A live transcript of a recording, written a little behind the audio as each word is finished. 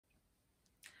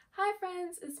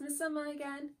friends, it's Miss Emma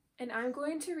again, and I'm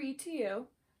going to read to you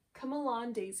Come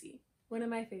Along Daisy, one of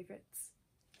my favorites.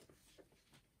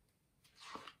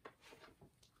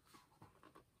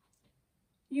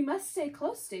 You must stay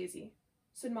close, Daisy,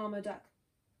 said Mama Duck.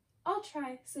 I'll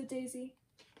try, said Daisy.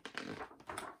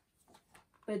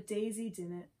 But Daisy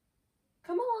didn't.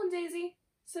 Come along, Daisy,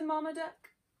 said Mama Duck.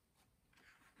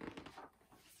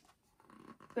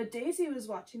 But Daisy was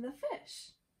watching the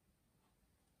fish.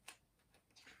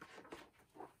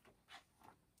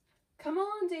 Come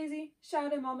along, Daisy,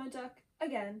 shouted Mama Duck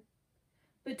again.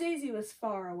 But Daisy was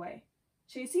far away,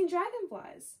 chasing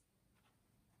dragonflies.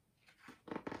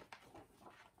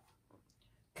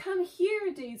 Come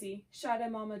here, Daisy,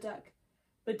 shouted Mama Duck.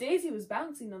 But Daisy was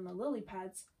bouncing on the lily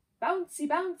pads. Bouncy,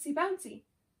 bouncy, bouncy.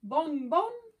 Bon,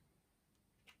 bon.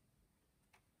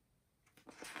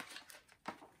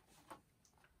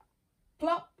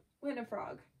 Plop went a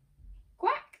frog.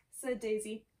 Quack, said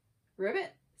Daisy.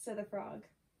 Ribbit, said the frog.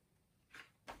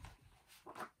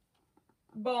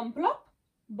 Bom plop,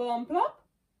 bom plop,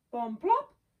 bom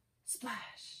plop,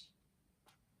 splash.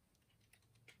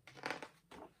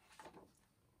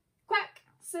 Quack,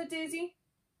 said Daisy,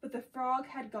 but the frog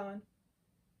had gone.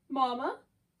 Mama,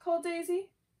 called Daisy,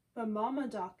 but Mama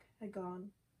Duck had gone.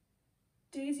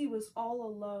 Daisy was all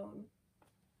alone.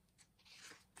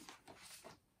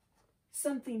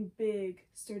 Something big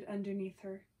stirred underneath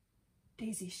her.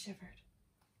 Daisy shivered.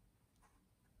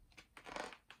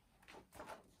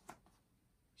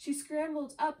 She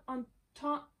scrambled up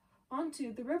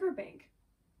onto the riverbank.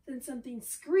 Then something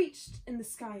screeched in the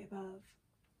sky above.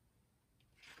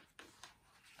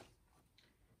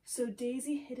 So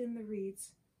Daisy hid in the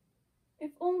reeds.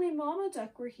 If only Mama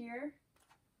Duck were here.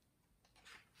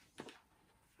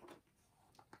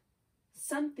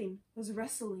 Something was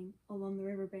rustling along the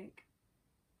riverbank.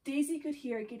 Daisy could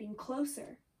hear it getting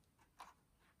closer.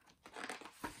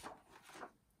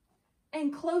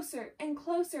 And closer, and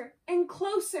closer, and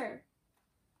closer.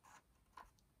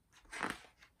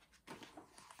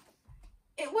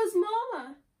 It was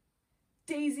Mama.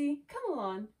 Daisy, come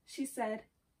along, she said,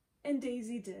 and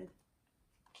Daisy did.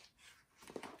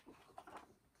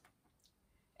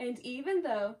 And even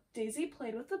though Daisy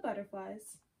played with the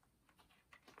butterflies,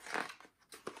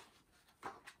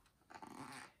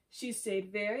 she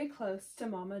stayed very close to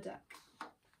Mama Duck.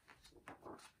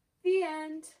 The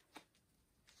end.